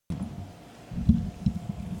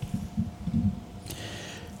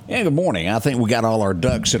Yeah, good morning. I think we got all our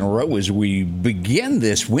ducks in a row as we begin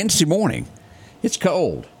this Wednesday morning. It's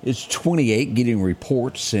cold. It's 28, getting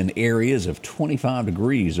reports in areas of 25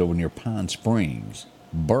 degrees over near Pine Springs.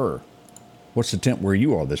 Burr, what's the temp where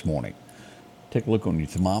you are this morning? Take a look on your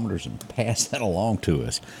thermometers and pass that along to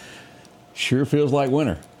us. Sure feels like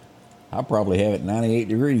winter. I probably have it 98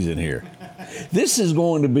 degrees in here. This is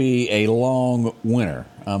going to be a long winter,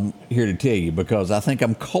 I'm here to tell you, because I think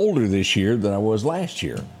I'm colder this year than I was last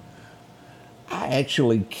year. I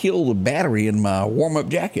actually killed the battery in my warm-up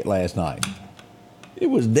jacket last night. It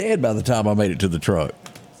was dead by the time I made it to the truck.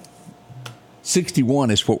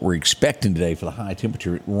 61 is what we're expecting today for the high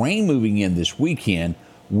temperature. Rain moving in this weekend.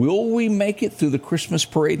 Will we make it through the Christmas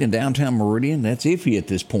parade in downtown Meridian? That's iffy at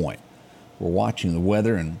this point. We're watching the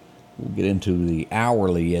weather, and we'll get into the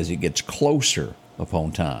hourly as it gets closer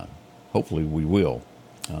upon time. Hopefully we will.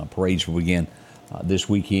 Parades will begin this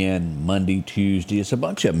weekend, Monday, Tuesday. It's a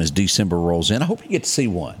bunch of them as December rolls in. I hope you get to see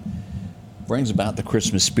one. Brings about the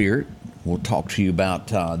Christmas spirit. We'll talk to you about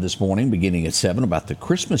this morning, beginning at 7, about the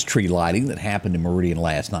Christmas tree lighting that happened in Meridian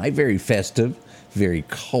last night. Very festive, very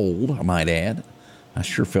cold, I might add. I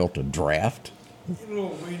sure felt a draft.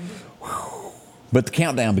 But the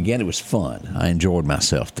countdown began. It was fun. I enjoyed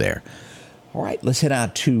myself there. All right, let's head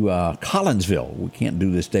out to Collinsville. We can't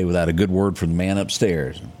do this day without a good word from the man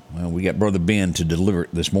upstairs. Well, we got Brother Ben to deliver it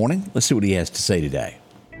this morning. Let's see what he has to say today.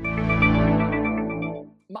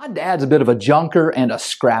 My dad's a bit of a junker and a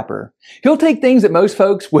scrapper. He'll take things that most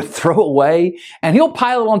folks would throw away, and he'll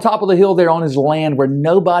pile it on top of the hill there on his land where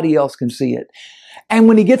nobody else can see it. And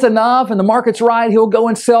when he gets enough and the market's right, he'll go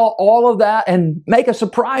and sell all of that and make a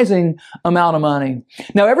surprising amount of money.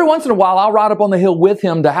 Now, every once in a while, I'll ride up on the hill with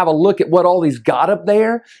him to have a look at what all he's got up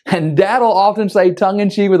there. And Dad will often say,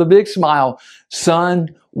 tongue-in-cheek with a big smile, "Son,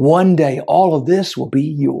 one day all of this will be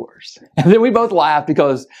yours." And then we both laugh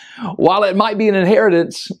because while it might be an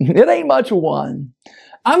inheritance, it ain't much of one.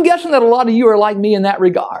 I'm guessing that a lot of you are like me in that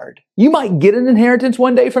regard. You might get an inheritance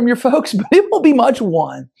one day from your folks, but it won't be much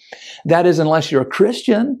one. That is, unless you're a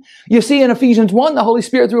Christian. You see, in Ephesians 1, the Holy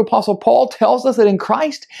Spirit through Apostle Paul tells us that in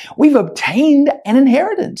Christ, we've obtained an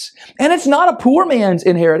inheritance. And it's not a poor man's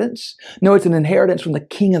inheritance. No, it's an inheritance from the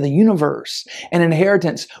King of the universe. An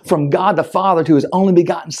inheritance from God the Father to His only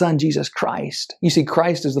begotten Son, Jesus Christ. You see,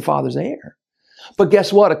 Christ is the Father's heir. But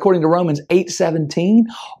guess what? According to Romans 8:17,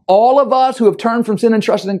 all of us who have turned from sin and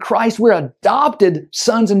trusted in Christ, we're adopted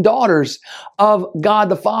sons and daughters of God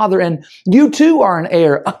the Father. And you too are an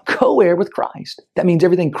heir, a co-heir with Christ. That means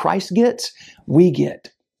everything Christ gets, we get.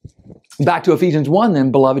 Back to Ephesians 1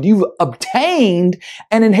 then, beloved, you've obtained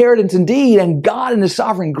an inheritance indeed, and God in His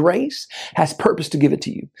sovereign grace has purpose to give it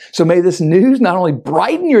to you. So may this news not only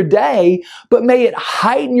brighten your day, but may it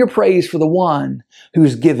heighten your praise for the one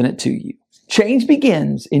who's given it to you. Change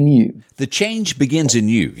begins in you. The Change Begins in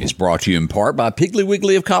You is brought to you in part by Piggly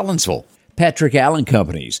Wiggly of Collinsville, Patrick Allen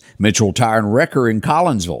Companies, Mitchell Tire and Wrecker in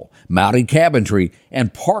Collinsville, Mowdy Cabinetry,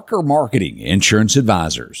 and Parker Marketing Insurance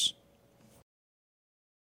Advisors.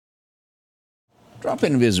 Drop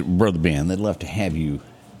in and visit Brother Ben. They'd love to have you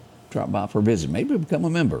drop by for a visit. Maybe become a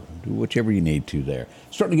member. Do whichever you need to there.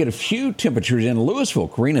 Starting to get a few temperatures in Louisville.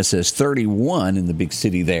 Karina says 31 in the big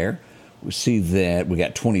city there. We see that we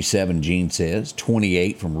got 27, Jean says,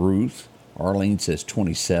 28 from Ruth. Arlene says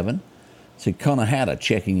 27. See, Conahatta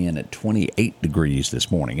checking in at 28 degrees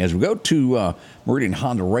this morning. As we go to Meridian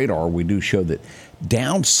Honda radar, we do show that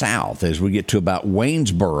down south, as we get to about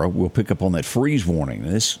Waynesboro, we'll pick up on that freeze warning.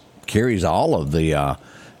 This carries all of the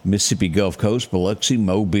Mississippi Gulf Coast, Biloxi,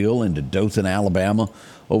 Mobile, into Dothan, Alabama,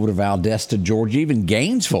 over to Valdosta, Georgia, even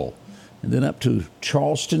Gainesville, and then up to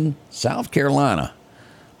Charleston, South Carolina.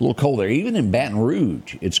 A little cold there. Even in Baton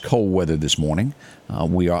Rouge, it's cold weather this morning. I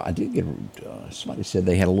did get, somebody said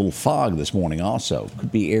they had a little fog this morning also.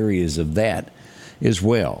 Could be areas of that as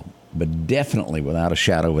well. But definitely, without a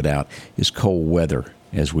shadow of a doubt, is cold weather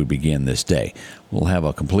as we begin this day. We'll have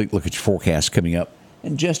a complete look at your forecast coming up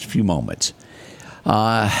in just a few moments.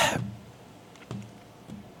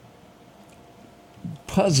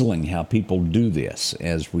 Puzzling how people do this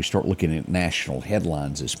as we start looking at national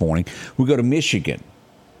headlines this morning. We go to Michigan.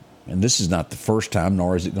 And this is not the first time,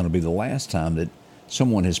 nor is it going to be the last time that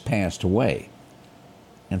someone has passed away.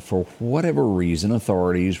 And for whatever reason,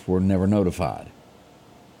 authorities were never notified.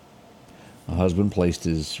 A husband placed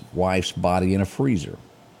his wife's body in a freezer.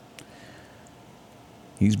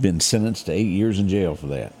 He's been sentenced to 8 years in jail for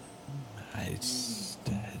that.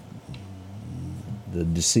 The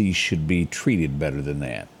deceased should be treated better than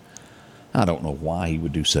that. I don't know why he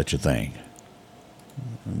would do such a thing.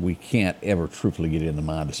 We can't ever truthfully get in the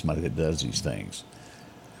mind of somebody that does these things.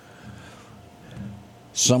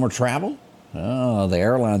 Summer travel? Oh, the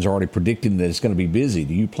airlines are already predicting that it's going to be busy.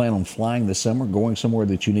 Do you plan on flying this summer, going somewhere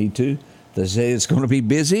that you need to? They say it's going to be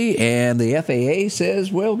busy, and the FAA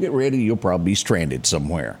says, well, get ready, you'll probably be stranded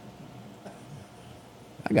somewhere.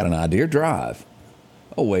 I got an idea, drive.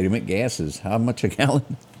 Oh, wait a minute, gas is how much a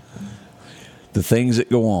gallon? The things that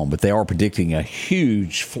go on, but they are predicting a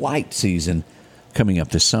huge flight season coming up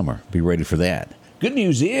this summer. Be ready for that. Good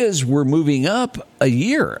news is we're moving up a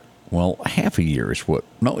year. Well, half a year is what?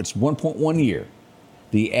 No, it's 1.1 year.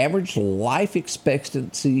 The average life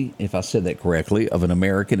expectancy, if I said that correctly, of an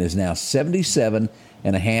American is now 77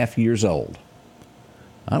 and a half years old.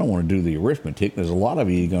 I don't want to do the arithmetic. There's a lot of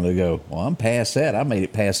you going to go, well, I'm past that. I made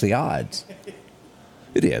it past the odds.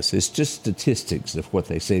 It is. It's just statistics of what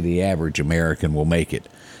they say the average American will make it.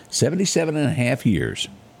 77 and a half years.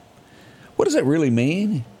 What does that really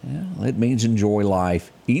mean? Well, it means enjoy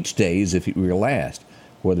life each day as if it were your last.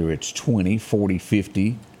 Whether it's 20, 40,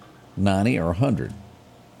 50, 90, or 100.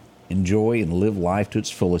 Enjoy and live life to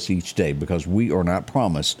its fullest each day because we are not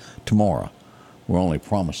promised tomorrow. We're only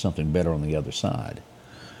promised something better on the other side.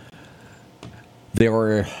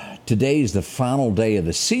 Today is the final day of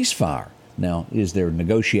the ceasefire. Now, is there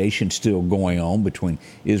negotiation still going on between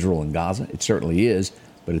Israel and Gaza? It certainly is.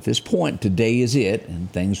 But at this point, today is it,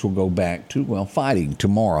 and things will go back to, well, fighting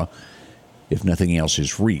tomorrow if nothing else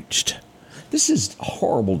is reached. This is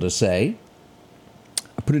horrible to say.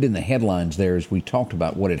 I put it in the headlines there as we talked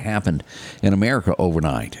about what had happened in America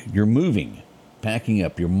overnight. You're moving, packing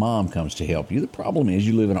up. Your mom comes to help you. The problem is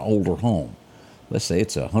you live in an older home. Let's say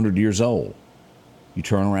it's 100 years old. You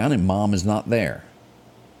turn around and mom is not there.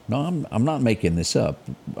 No, I'm not making this up.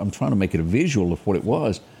 I'm trying to make it a visual of what it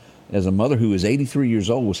was. As a mother who is 83 years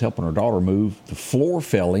old was helping her daughter move, the floor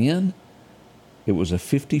fell in. It was a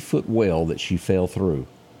 50-foot well that she fell through.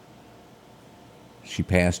 She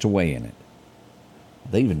passed away in it.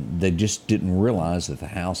 They just didn't realize that the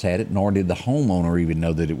house had it, nor did the homeowner even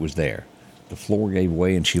know that it was there. The floor gave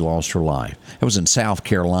way and she lost her life. That was in South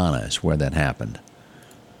Carolina is where that happened.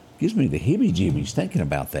 Gives me the heebie-jeebies thinking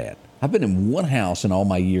about that. I've been in one house in all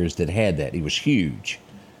my years that had that. It was huge.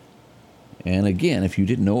 And again, if you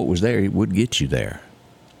didn't know it was there, it would get you there.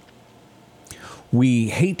 We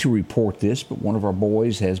hate to report this, but one of our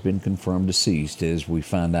boys has been confirmed deceased as we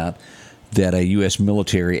find out that a U.S.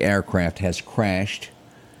 military aircraft has crashed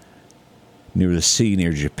near the sea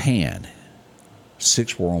near Japan.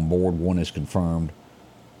 6 were on board. 1 is confirmed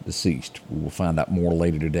deceased. We will find out more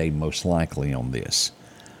later today, most likely, on this.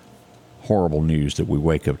 Horrible news that we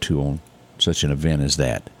wake up to on such an event as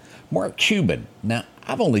that. Mark Cuban. Now,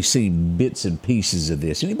 I've only seen bits and pieces of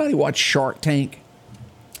this. Anybody watch Shark Tank?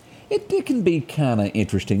 It can be kind of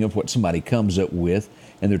interesting of what somebody comes up with,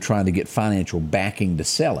 and they're trying to get financial backing to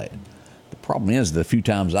sell it. The problem is, the few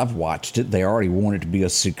times I've watched it, they already want it to be a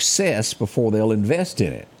success before they'll invest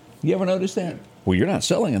in it. You ever notice that? Well, you're not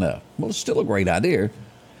selling enough. Well, it's still a great idea.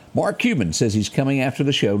 Mark Cuban says he's coming after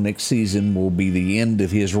the show. Next season will be the end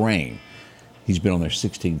of his reign. He's been on their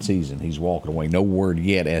 16th season. He's walking away. No word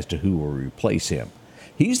yet as to who will replace him.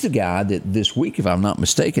 He's the guy that this week, if I'm not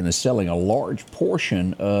mistaken, is selling a large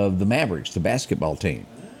portion of the Mavericks, the basketball team.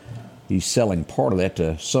 He's selling part of that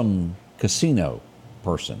to some casino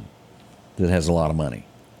person that has a lot of money.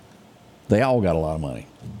 They all got a lot of money.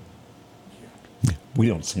 We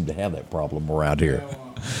don't seem to have that problem around here.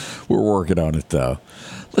 We're working on it, though.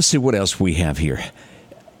 Let's see what else we have here.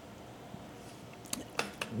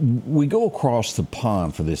 We go across the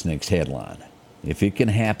pond for this next headline. If it can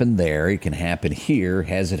happen there, it can happen here.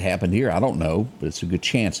 Has it happened here? I don't know, but it's a good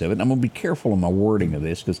chance of it. And I'm going to be careful in my wording of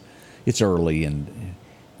this because it's early and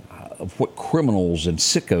of what criminals and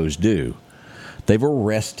sickos do. They've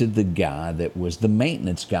arrested the guy that was the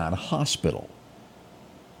maintenance guy at a hospital.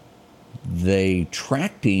 They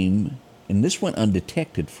tracked him, and this went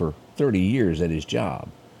undetected for 30 years at his job.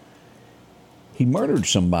 He murdered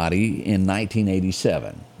somebody in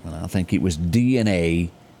 1987, and I think it was DNA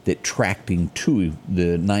that tracked him to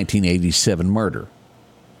the 1987 murder.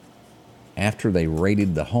 After they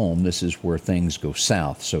raided the home, this is where things go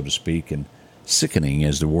south, so to speak, and sickening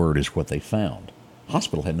as the word is what they found.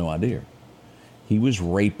 Hospital had no idea. He was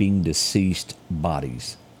raping deceased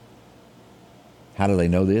bodies. How do they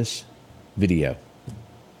know this? Video.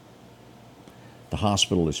 The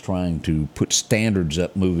hospital is trying to put standards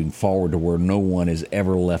up moving forward to where no one is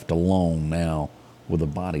ever left alone now with a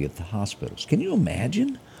body at the hospitals. Can you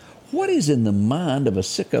imagine? What is in the mind of a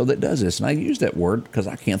sicko that does this? And I use that word because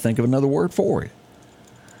I can't think of another word for it.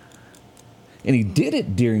 And he did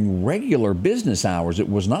it during regular business hours. It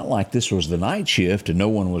was not like this was the night shift and no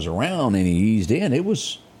one was around and he eased in. It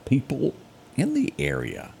was people in the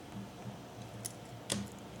area.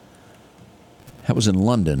 That was in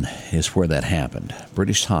London, is where that happened.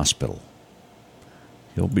 British hospital.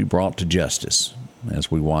 He'll be brought to justice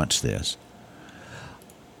as we watch this.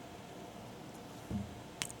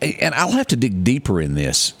 And I'll have to dig deeper in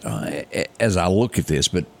this as I look at this,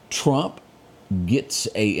 but Trump gets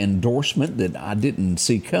a endorsement that I didn't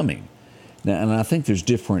see coming. Now, and I think there's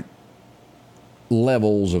different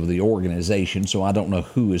levels of the organization, so I don't know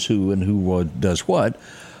who is who and who does what.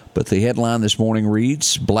 But the headline this morning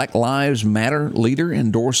reads, Black Lives Matter leader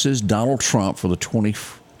endorses Donald Trump for the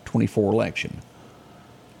 2024 election.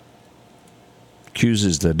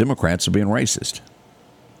 Accuses the Democrats of being racist.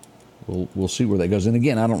 We'll see where that goes. And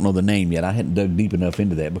again, I don't know the name yet. I hadn't dug deep enough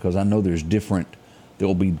into that because I know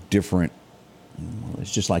there'll be different,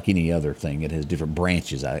 it's just like any other thing. It has different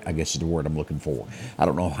branches, I guess is the word I'm looking for. I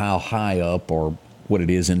don't know how high up or what it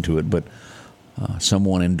is into it, but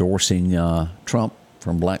someone endorsing Trump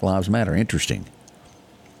from Black Lives Matter. Interesting.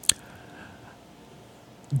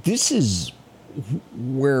 This is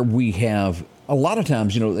where we have, a lot of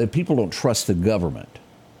times, people don't trust the government.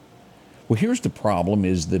 Well, here's the problem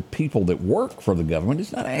is the people that work for the government,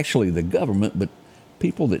 it's not actually the government, but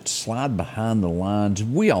people that slide behind the lines.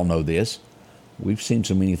 We all know this. We've seen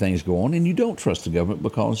so many things go on, and you don't trust the government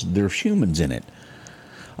because there's humans in it.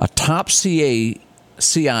 A top CIA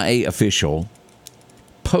official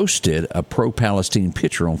posted a pro-Palestine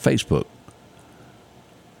picture on Facebook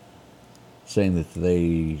saying that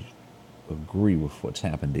they agree with what's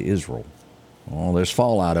happened to Israel. Well, there's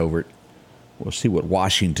fallout over it. We'll see what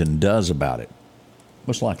Washington does about it.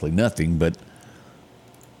 Most likely nothing, but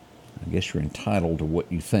I guess you're entitled to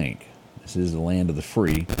what you think. This is the land of the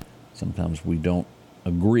free. Sometimes we don't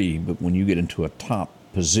agree, but when you get into a top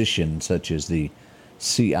position such as the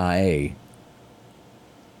CIA,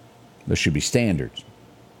 there should be standards.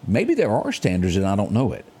 Maybe there are standards and I don't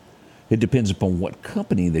know it. It depends upon what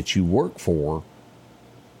company that you work for,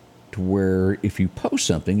 to where if you post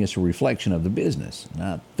something, it's a reflection of the business. And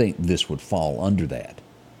I think this would fall under that.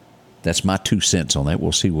 That's my 2 cents on that.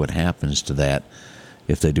 We'll see what happens to that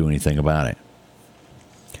if they do anything about it.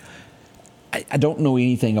 I don't know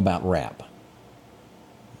anything about rap.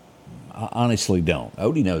 I honestly don't.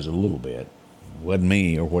 Odie knows a little bit. It wasn't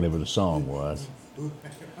me or whatever the song was.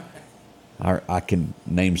 I can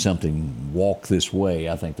name something, Walk This Way.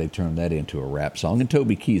 I think they turned that into a rap song. And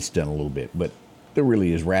Toby Keith's done a little bit, but there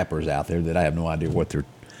really is rappers out there that I have no idea what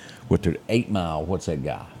they're 8 Mile, what's that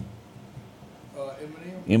guy?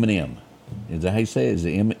 Eminem. Is that how you say it? Is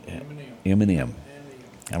it Eminem?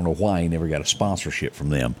 I don't know why he never got a sponsorship from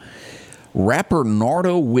them. Rapper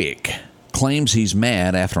Nardo Wick claims he's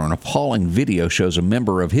mad after an appalling video shows a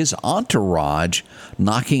member of his entourage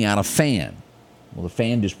knocking out a fan. Well, the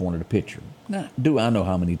fan just wanted a picture. Now, do I know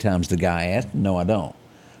how many times the guy asked? No, I don't.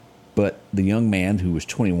 But the young man who was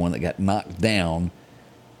 21 that got knocked down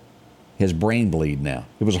has brain bleed now.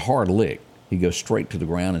 It was a hard lick. He goes straight to the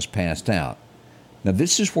ground and is passed out. Now,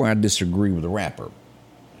 this is where I disagree with the rapper,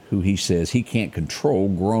 who he says he can't control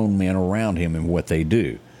grown men around him and what they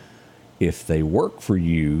do. If they work for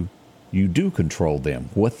you, you do control them.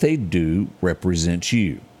 What they do represents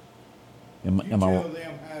you. Am I tell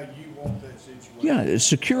them how you want that situation. Yeah, it's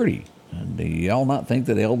security. Do y'all not think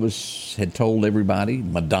that Elvis had told everybody,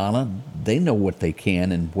 Madonna, they know what they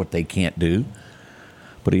can and what they can't do?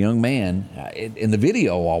 But a young man, in the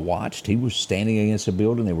video I watched, he was standing against a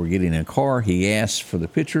building. They were getting in a car. He asked for the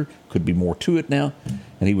picture. Could be more to it now.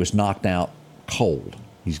 And he was knocked out cold.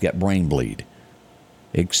 He's got brain bleed.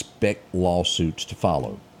 Expect lawsuits to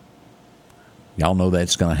follow. Y'all know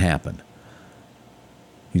that's going to happen.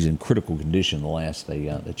 He's in critical condition. The last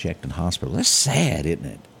they checked in hospital. That's sad, isn't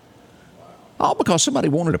it? All because somebody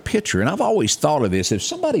wanted a picture. And I've always thought of this. If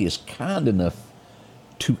somebody is kind enough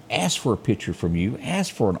to ask for a picture from you,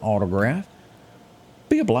 ask for an autograph,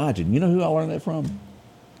 be obliging. You know who I learned that from?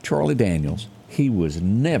 Charlie Daniels. He was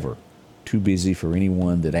never too busy for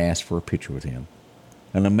anyone that asked for a picture with him.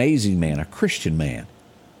 An amazing man, a Christian man.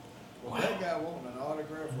 Well, that guy wanting an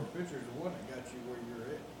autograph for a picture is the one that got you where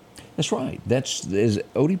you're at. That's right. That's, as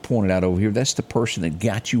Odie pointed out over here, that's the person that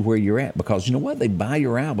got you where you're at. Because you know what? They buy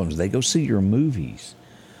your albums. They go see your movies.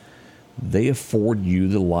 They afford you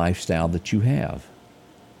the lifestyle that you have.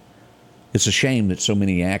 It's a shame that so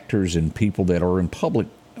many actors and people that are in public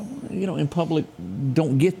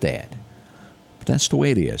don't get that. But that's the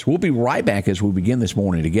way it is. We'll be right back as we begin this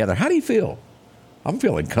morning together. How do you feel? I'm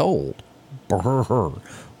feeling cold.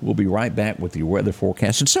 We'll be right back with your weather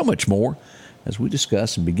forecast and so much more as we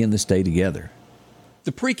discuss and begin this day together.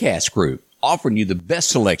 The Precast Group, offering you the best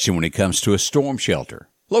selection when it comes to a storm shelter.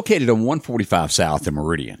 Located on 145 South in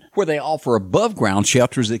Meridian, where they offer above-ground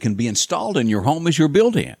shelters that can be installed in your home as you're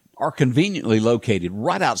built in, are conveniently located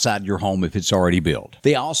right outside your home if it's already built.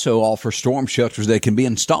 They also offer storm shelters that can be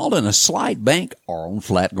installed in a slight bank or on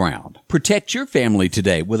flat ground. Protect your family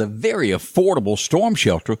today with a very affordable storm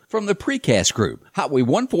shelter from the Precast Group. Highway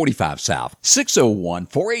 145 South,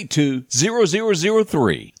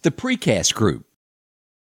 601-482-0003. The Precast Group.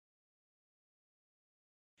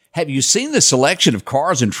 Have you seen the selection of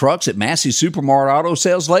cars and trucks at Massey Supermart Auto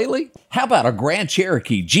Sales lately? How about a Grand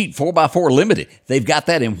Cherokee Jeep 4x4 Limited? They've got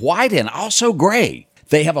that in white and also gray.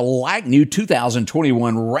 They have a like new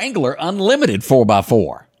 2021 Wrangler Unlimited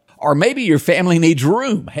 4x4. Or maybe your family needs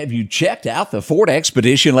room. Have you checked out the Ford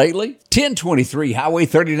Expedition lately? 1023 Highway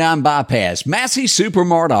 39 Bypass, Massey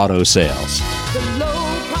Supermart Auto Sales. The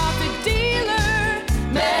low profit dealer,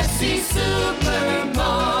 Massey Supermart.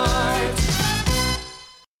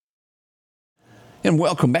 And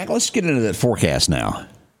welcome back. Let's get into that forecast now.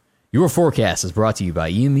 Your forecast is brought to you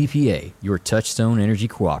by EMEPA, your Touchstone Energy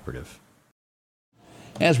Cooperative.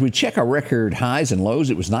 As we check our record highs and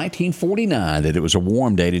lows, it was 1949 that it was a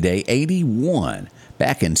warm day today, 81.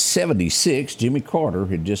 Back in 76, Jimmy Carter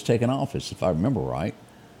had just taken office, if I remember right.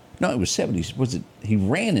 No, it was 70. He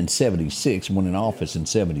ran in 76 and went in office in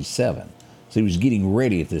 77. So he was getting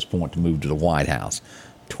ready at this point to move to the White House.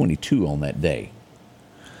 22 on that day.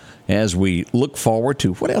 As we look forward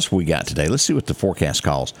to what else we got today, let's see what the forecast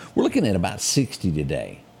calls. We're looking at about 60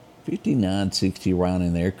 today. 59, 60 around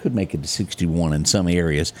in there. Could make it to 61 in some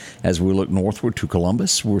areas. As we look northward to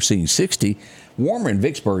Columbus, we're seeing 60. Warmer in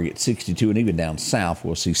Vicksburg at 62, and even down south,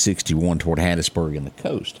 we'll see 61 toward Hattiesburg and the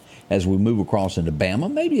coast. As we move across into Bama,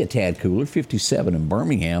 maybe a tad cooler, 57 in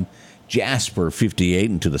Birmingham. Jasper, 58,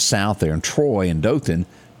 and to the south there in Troy and Dothan,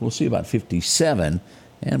 we'll see about 57.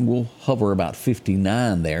 And we'll hover about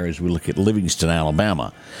 59 there as we look at Livingston,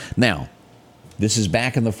 Alabama. Now, this is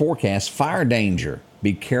back in the forecast. Fire danger.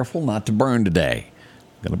 Be careful not to burn today.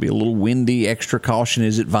 Going to be a little windy. Extra caution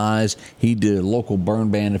is advised. Heed the local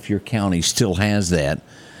burn ban if your county still has that.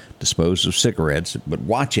 Dispose of cigarettes. But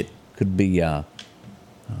watch it. Could be a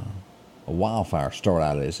wildfire start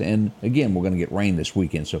out of this. And again, we're going to get rain this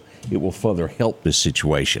weekend, so it will further help this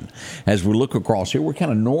situation. As we look across here, we're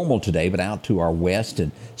kind of normal today, but out to our west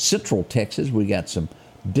and central Texas, we got some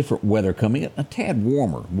different weather coming in, a tad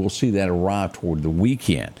warmer. We'll see that arrive toward the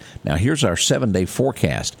weekend. Now, here's our 7-day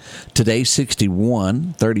forecast. Today,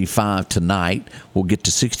 61, 35 tonight. We'll get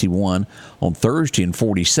to 61 on Thursday and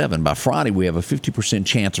 47. By Friday, we have a 50%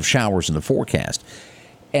 chance of showers in the forecast.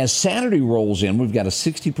 As Saturday rolls in, we've got a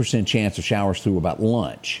 60% chance of showers through about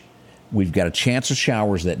lunch. We've got a chance of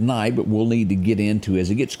showers that night, but we'll need to get into, as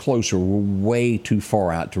it gets closer, we're way too far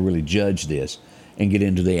out to really judge this, and get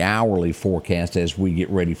into the hourly forecast as we get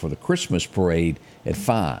ready for the Christmas parade at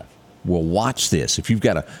 5. We'll watch this. If you've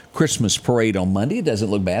got a Christmas parade on Monday, it doesn't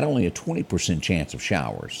look bad, only a 20% chance of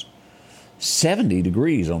showers. 70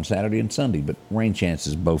 degrees on Saturday and Sunday, but rain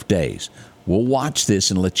chances both days. We'll watch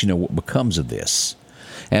this and let you know what becomes of this.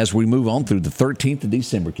 As we move on through the 13th of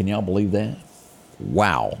December, can y'all believe that?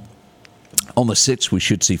 Wow. On the 6th, we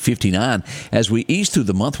should see 59. As we ease through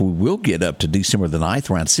the month, we will get up to December the 9th,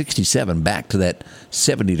 around 67, back to that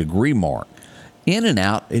 70-degree mark. In and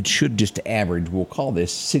out, it should just average, we'll call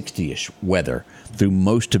this 60-ish weather through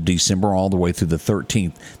most of December, all the way through the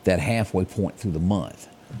 13th, that halfway point through the month.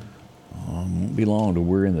 Won't be long till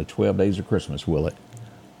we're in the 12 days of Christmas, will it?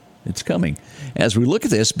 It's coming. As we look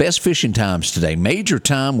at this, best fishing times today. Major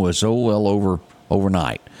time was,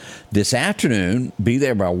 overnight. This afternoon, be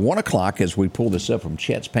there by 1 o'clock as we pull this up from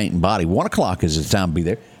Chet's Paint and Body. 1 o'clock is the time to be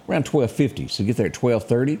there, around 12:50. So get there at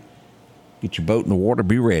 12:30. Get your boat in the water,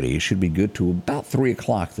 be ready. It should be good to about 3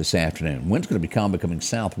 o'clock this afternoon. Wind's going to be calm, becoming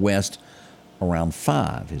southwest around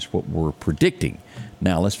 5 is what we're predicting.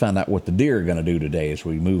 Now, let's find out what the deer are going to do today as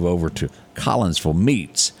we move over to Collinsville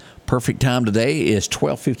Meats. Perfect time today is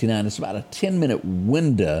 12:59. It's about a 10-minute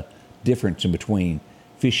window difference in between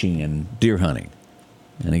fishing and deer hunting.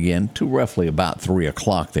 And again, to roughly about 3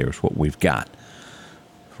 o'clock there is what we've got.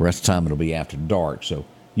 The rest of the time it'll be after dark, so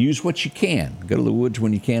use what you can. Go to the woods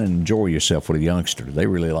when you can and enjoy yourself with a youngster. They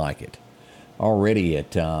really like it. Already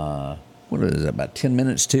at, what is it, about 10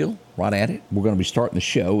 minutes till? Right at it. We're going to be starting the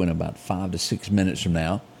show in about 5 to 6 minutes from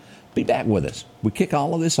now. Be back with us. We kick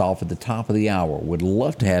all of this off at the top of the hour. Would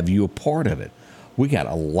love to have you a part of it. We got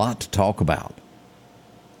a lot to talk about.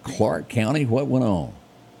 Clark County, what went on?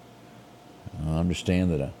 I understand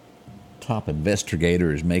that a top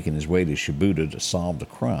investigator is making his way to Shibuya to solve the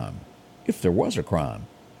crime, if there was a crime.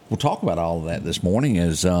 We'll talk about all of that this morning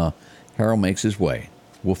as Harold makes his way.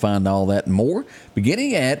 We'll find all that and more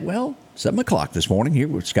beginning at, 7 o'clock this morning here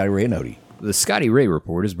with Scotty Ray and Odie. The Scotty Ray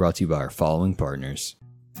Report is brought to you by our following partners.